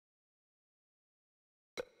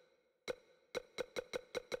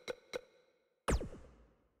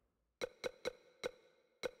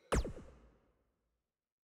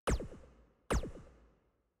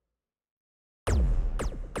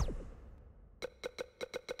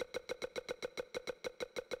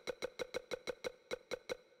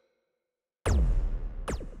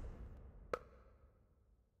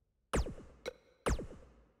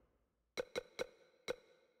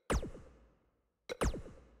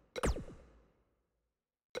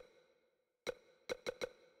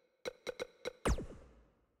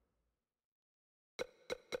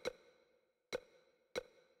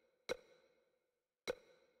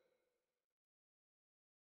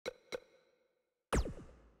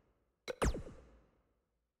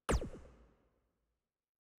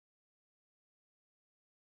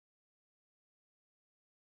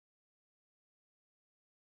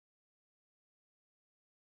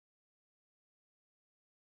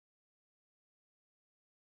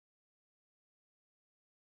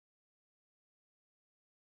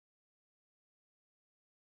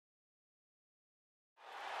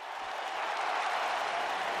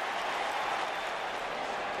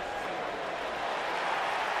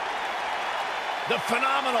the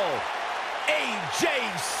phenomenal AJ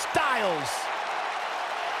Styles.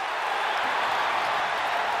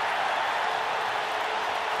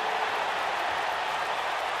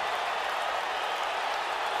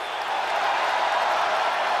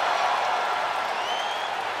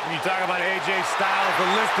 When you talk about AJ Styles, the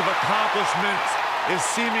list of accomplishments is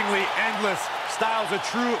seemingly endless. Styles a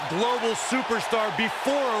true global superstar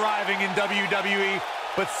before arriving in WWE,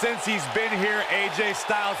 but since he's been here, AJ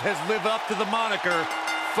Styles has lived up to the moniker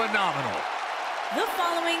phenomenal. The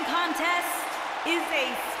following contest is a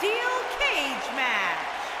steel cage match.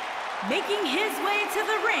 Making his way to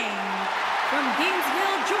the ring from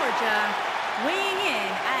Gainesville, Georgia, weighing in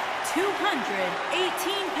at 218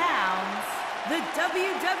 pounds, the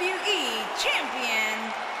WWE Champion,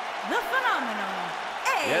 the phenomenal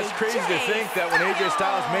AJ Yeah, it's crazy to think that when AJ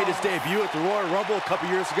Styles made his debut at the Royal Rumble a couple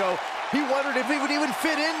years ago, he wondered if he would even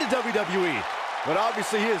fit into WWE. But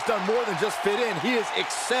obviously he has done more than just fit in. He has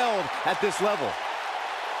excelled at this level.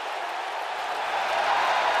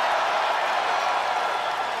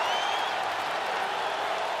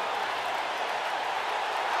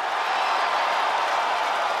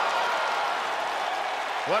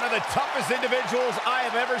 One of the toughest individuals I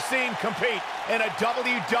have ever seen compete in a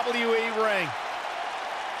WWE ring.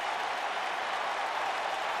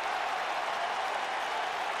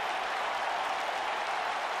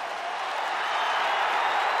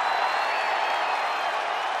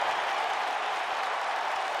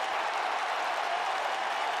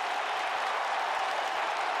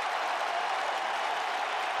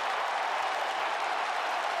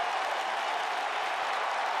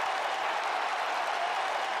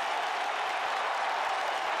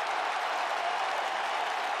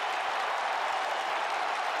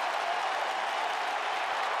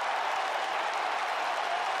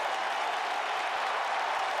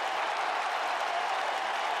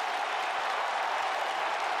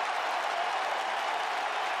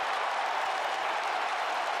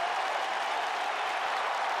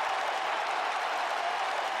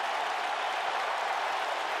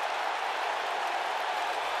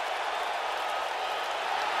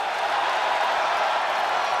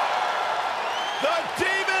 The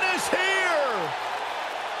Demon is here!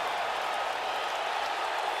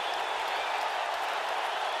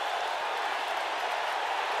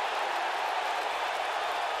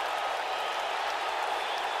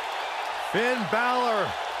 Finn Balor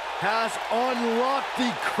has unlocked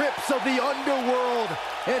the crypts of the underworld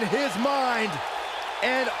in his mind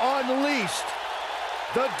and unleashed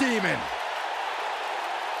the Demon.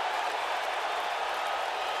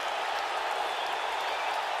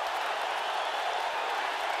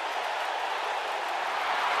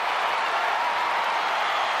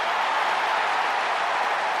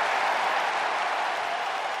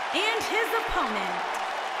 And his opponent,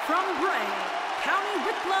 from Bray, County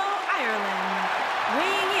Wicklow, Ireland,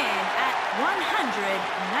 weighing in at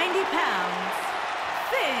 190 pounds,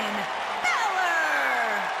 Finn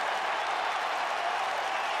Balor!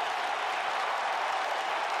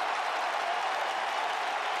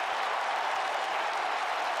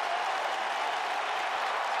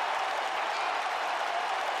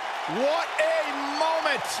 What a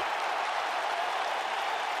moment!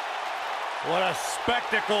 What a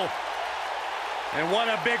spectacle, and what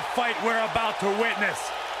a big fight we're about to witness.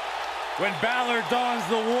 When Balor dons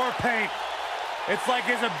the war paint, it's like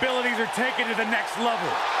his abilities are taken to the next level.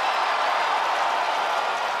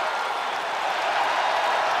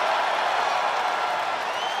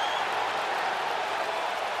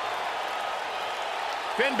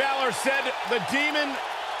 Finn Balor said the Demon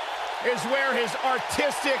is where his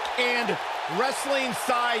artistic and wrestling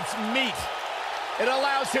sides meet. It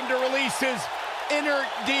allows him to release his inner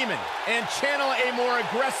demon and channel a more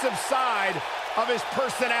aggressive side of his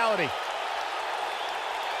personality.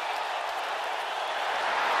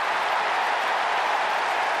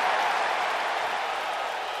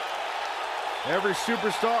 Every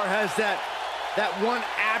superstar has that one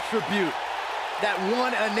attribute, that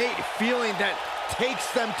one innate feeling that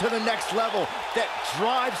takes them to the next level, that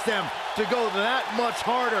drives them to go that much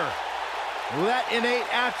harder. That innate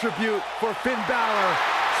attribute for Finn Balor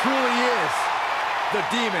truly is the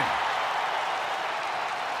Demon.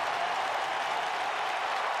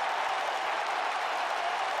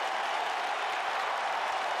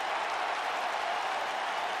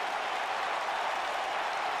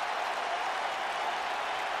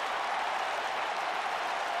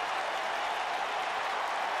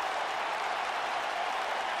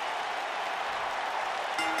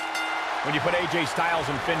 When you put AJ Styles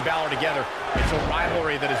and Finn Balor together, it's a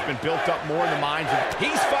rivalry that has been built up more in the minds of...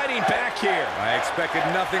 He's fighting back here. I expected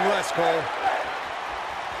nothing less, Cole.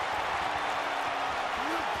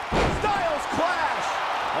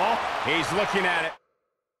 He's looking at it.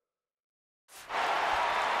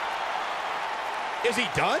 Is he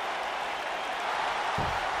done?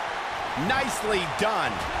 Nicely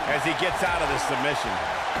done as he gets out of the submission.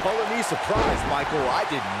 Color me surprised, Michael. I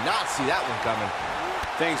did not see that one coming.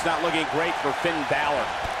 Things not looking great for Finn Balor.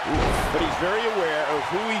 But he's very aware of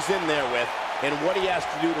who he's in there with and what he has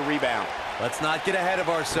to do to rebound. Let's not get ahead of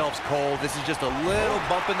ourselves, Cole. This is just a little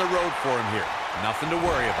bump in the road for him here. Nothing to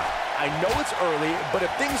worry about. I know it's early, but if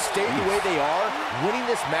things stay the way they are, winning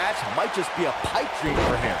this match might just be a pipe dream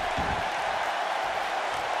for him.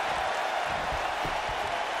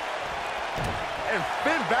 And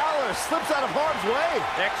Finn Balor slips out of harm's way.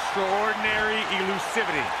 Extraordinary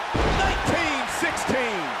elusivity. 19-16.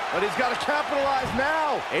 But he's got to capitalize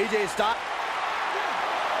now. AJ, stop.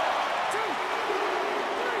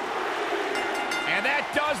 And that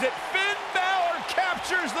does it. Finn Balor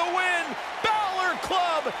captures the win. Balor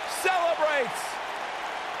Club celebrates.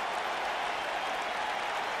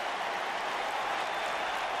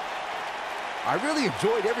 I really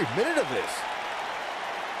enjoyed every minute of this.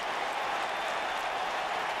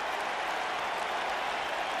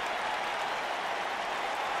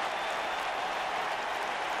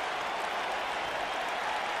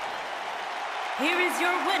 Here is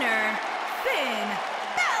your winner, Finn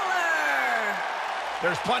Balor.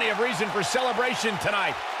 There's plenty of reason for celebration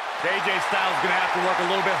tonight. AJ Styles is going to have to work a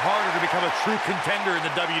little bit harder to become a true contender in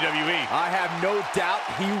the WWE. I have no doubt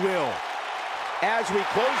he will. As we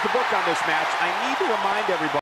close the book on this match, I need to remind everybody